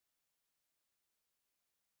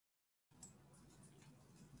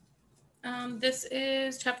This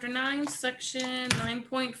is chapter 9, section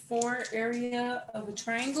 9.4, area of a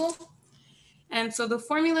triangle. And so the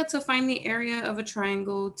formula to find the area of a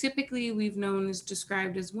triangle, typically we've known is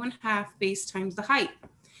described as 1/2 base times the height,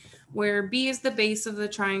 where B is the base of the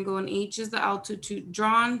triangle and H is the altitude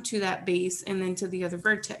drawn to that base and then to the other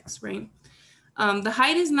vertex, right? The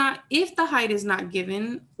height is not, if the height is not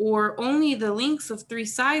given or only the lengths of three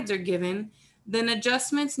sides are given, then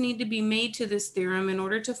adjustments need to be made to this theorem in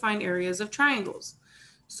order to find areas of triangles.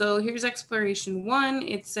 So here's exploration 1.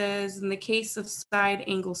 It says in the case of side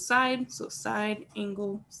angle side, so side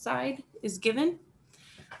angle side is given.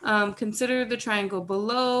 Consider the triangle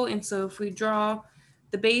below. And so if we draw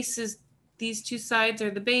the base is, these two sides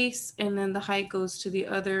are the base, and then the height goes to the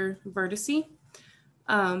other vertice.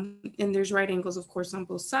 And there's right angles, of course, on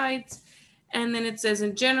both sides. And then it says,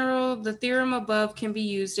 in general, the theorem above can be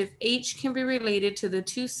used if H can be related to the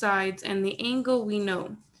two sides and the angle we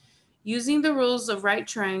know. Using the rules of right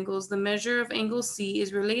triangles, the measure of angle C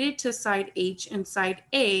is related to side H and side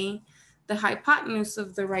A, the hypotenuse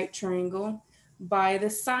of the right triangle, by the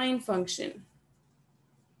sine function.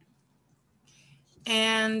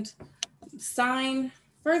 And sine,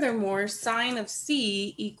 furthermore, sine of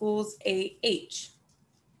C equals AH.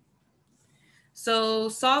 So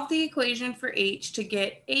solve the equation for H to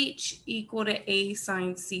get H equal to A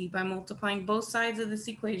sine C by multiplying both sides of this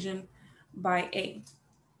equation by A.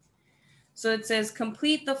 So it says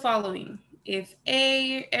complete the following. If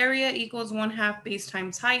A area equals 1/2 base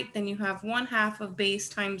times height, then you have 1/2 of base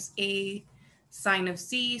times A sine of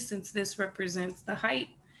C, since this represents the height.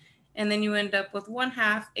 And then you end up with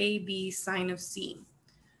 1/2 AB sine of C.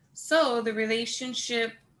 So the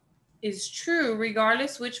relationship is true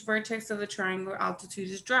regardless which vertex of the triangle altitude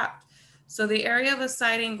is dropped. So the area of a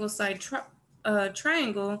side angle side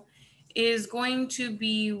triangle is going to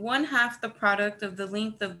be 1/2 the product of the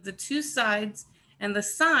length of the two sides and the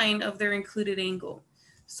sine of their included angle.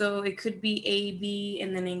 So it could be AB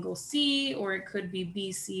and then angle C, or it could be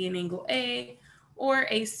BC and angle A, or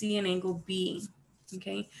AC and angle B.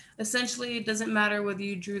 Okay, essentially it doesn't matter whether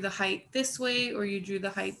you drew the height this way or you drew the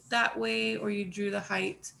height that way or you drew the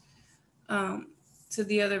height to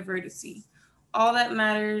the other vertice. All that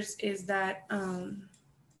matters is that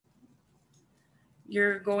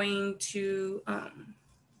you're going to,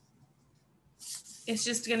 it's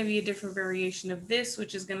just going to be a different variation of this,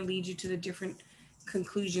 which is going to lead you to the different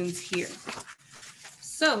conclusions here.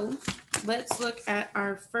 So let's look at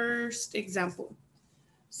our first example.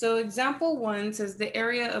 So example 1 says the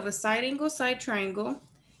area of a side angle side triangle.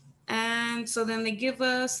 And so then they give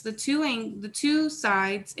us the two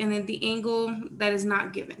sides and then the angle that is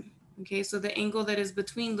not given. Okay, so the angle that is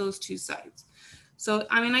between those two sides. So,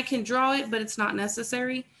 I mean, I can draw it, but it's not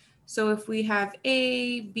necessary. So if we have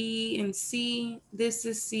A, B, and C, this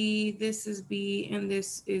is C, this is B, and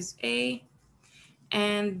this is A.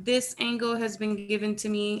 And this angle has been given to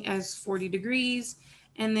me as 40 degrees.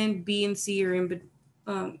 And then B and C are in,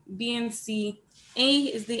 B and C, A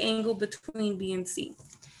is the angle between B and C.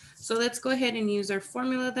 So let's go ahead and use our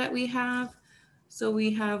formula that we have. So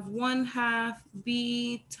we have 1/2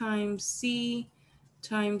 B times C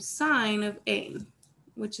times sine of A,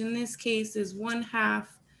 which in this case is 1/2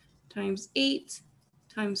 times 8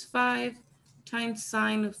 times 5 times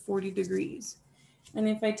sine of 40 degrees. And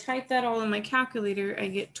if I type that all in my calculator, I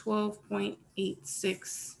get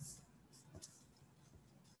 12.86.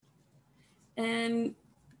 And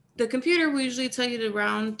the computer will usually tell you to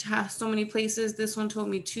round to so many places. This one told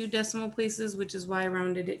me 2 decimal places, which is why I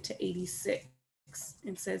rounded it to 86.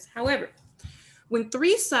 It says, however, when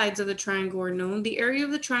 3 sides of the triangle are known, the area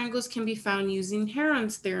of the triangles can be found using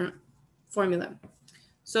Heron's theorem formula.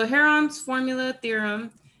 So Heron's formula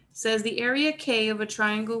theorem says the area K of a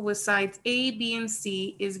triangle with sides A, B, and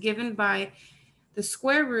C is given by the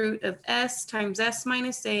square root of S times S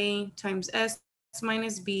minus A times S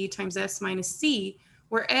minus B times S minus C,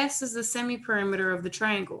 where S is the semi-perimeter of the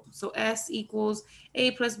triangle. So S equals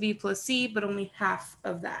A plus B plus C, but only half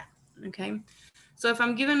of that, okay? So if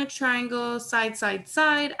I'm given a triangle side, side,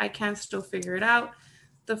 side, I can still figure it out.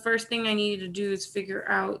 The first thing I need to do is figure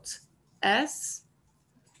out S,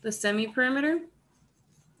 the semi-perimeter.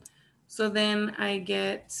 So then I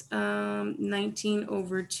get 19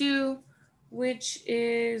 over 2, which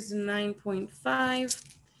is 9.5.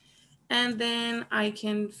 And then I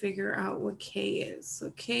can figure out what K is.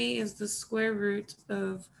 So K is the square root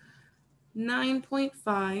of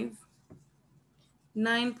 9.5,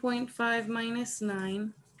 9.5 minus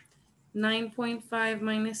 9, 9.5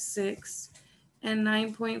 minus 6, and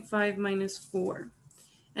 9.5 minus 4.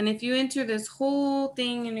 And if you enter this whole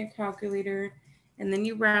thing in your calculator, and then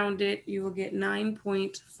you round it, you will get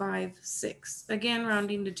 9.56. Again,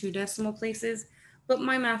 rounding to 2 decimal places, but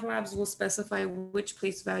MyMathLabs will specify which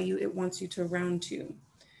place value it wants you to round to.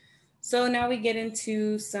 So now we get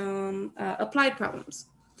into some applied problems.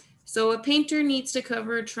 So a painter needs to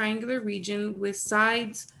cover a triangular region with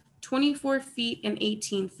sides 24 feet and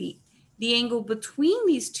 18 feet. The angle between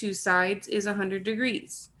these two sides is 100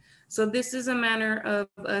 degrees. So this is a manner of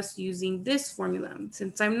us using this formula.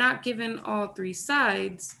 Since I'm not given all 3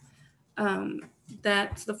 sides,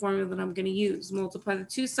 that's the formula that I'm going to use. Multiply the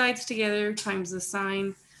 2 sides together times the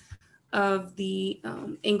sine of the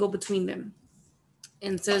angle between them.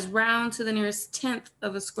 And it says round to the nearest tenth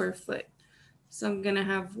of a square foot. So I'm going to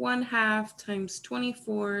have 1/2 times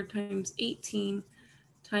 24 times 18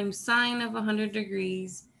 times sine of 100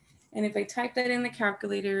 degrees. And if I type that in the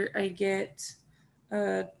calculator, I get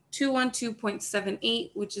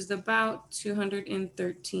 212.78, which is about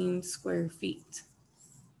 213 square feet.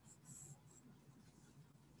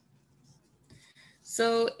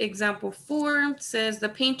 So example 4 says the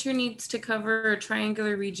painter needs to cover a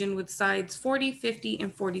triangular region with sides 40, 50,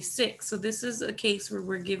 and 46. So this is a case where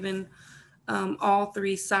we're given all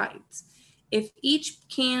 3 sides. If each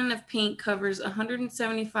can of paint covers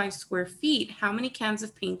 175 square feet, how many cans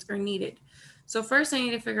of paint are needed? So first I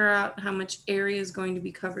need to figure out how much area is going to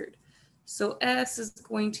be covered. So S is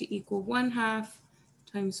going to equal 1/2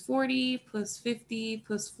 times 40 plus 50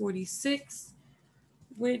 plus 46,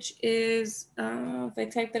 which is, if I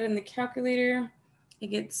type that in the calculator, I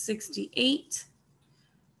get 68,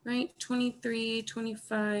 right? 23,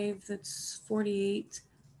 25, that's 48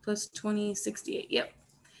 plus 20, 68, yep.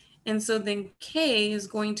 And so then K is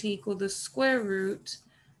going to equal the square root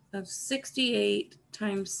of 68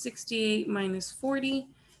 times 68 minus 40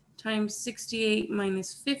 times 68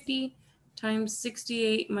 minus 50 times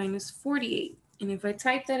 68 minus 48. And if I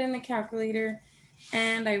type that in the calculator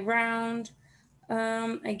and I round,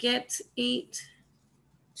 I get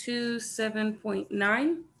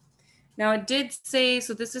 827.9. Now it did say,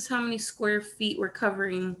 so this is how many square feet we're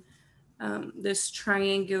covering this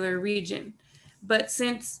triangular region. But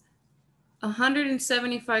since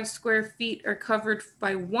 175 square feet are covered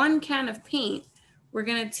by 1 can of paint, we're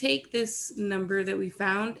going to take this number that we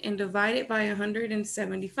found and divide it by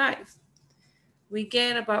 175. We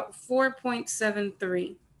get about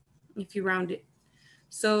 4.73 if you round it.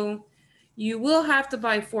 So you will have to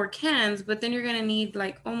buy 4 cans, but then you're going to need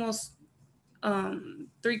like almost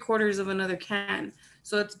 3/4 of another can.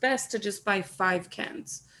 So it's best to just buy 5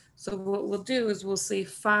 cans. So what we'll do is we'll say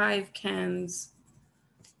 5 cans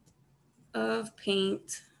of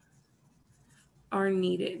paint are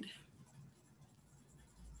needed.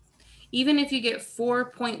 Even if you get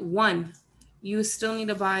 4.1, you still need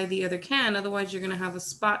to buy the other can. Otherwise, you're going to have a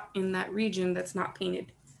spot in that region that's not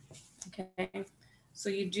painted. Okay. So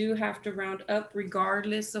you do have to round up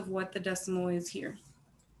regardless of what the decimal is here.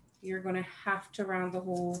 You're going to have to round the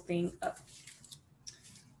whole thing up.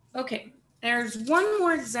 Okay. There's one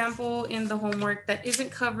more example in the homework that isn't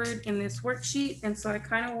covered in this worksheet. And so I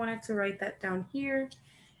kind of wanted to write that down here.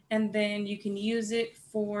 And then you can use it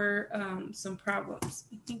for some problems.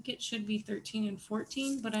 I think it should be 13 and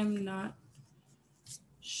 14, but I'm not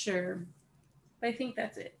sure. But I think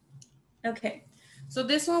that's it. Okay, so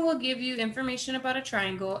this one will give you information about a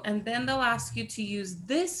triangle, and then they'll ask you to use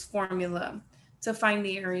this formula to find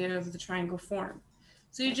the area of the triangle form.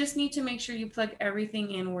 So you just need to make sure you plug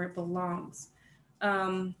everything in where it belongs.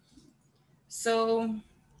 So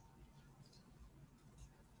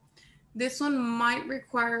this one might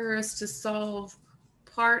require us to solve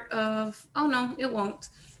part of, oh no, it won't,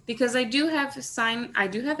 because I do have sine, I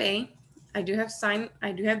do have A, I do have sine,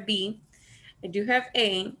 I do have B, I do have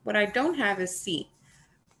A, what I don't have is C.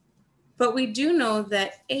 But we do know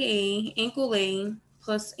that angle A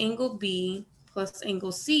plus angle B plus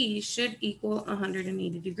angle C should equal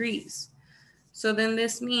 180 degrees. So then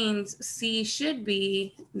this means C should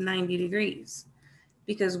be 90 degrees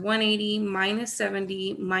because 180 minus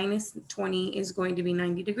 70 minus 20 is going to be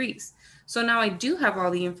 90 degrees. So now I do have all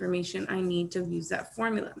the information I need to use that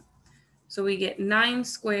formula. So we get 9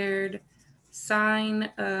 squared sine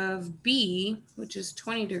of B, which is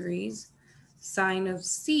 20 degrees, sine of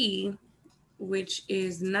C, which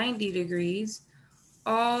is 90 degrees,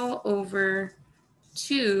 all over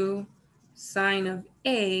 2 sine of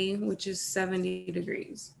A, which is 70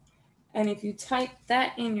 degrees. And if you type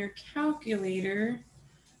that in your calculator,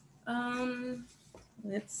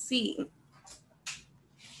 let's see,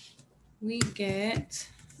 we get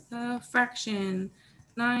a fraction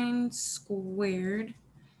 9 squared,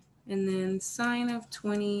 and then sine of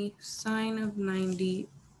 20, sine of 90.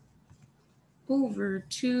 over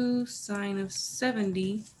 2 sine of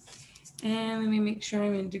 70. And let me make sure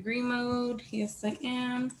I'm in degree mode. Yes, I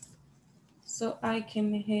am. So I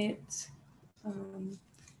can hit, oops.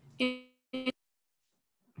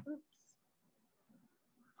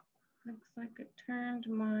 Looks like it turned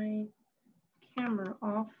my camera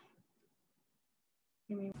off.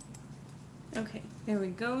 Okay, there we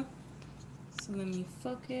go. So let me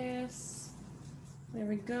focus. There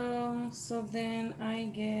we go. So then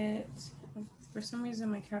I get, for some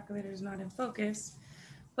reason my calculator is not in focus,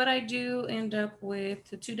 but I do end up with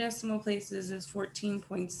the 2 decimal places is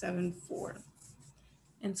 14.74.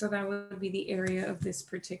 And so that would be the area of this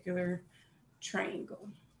particular triangle.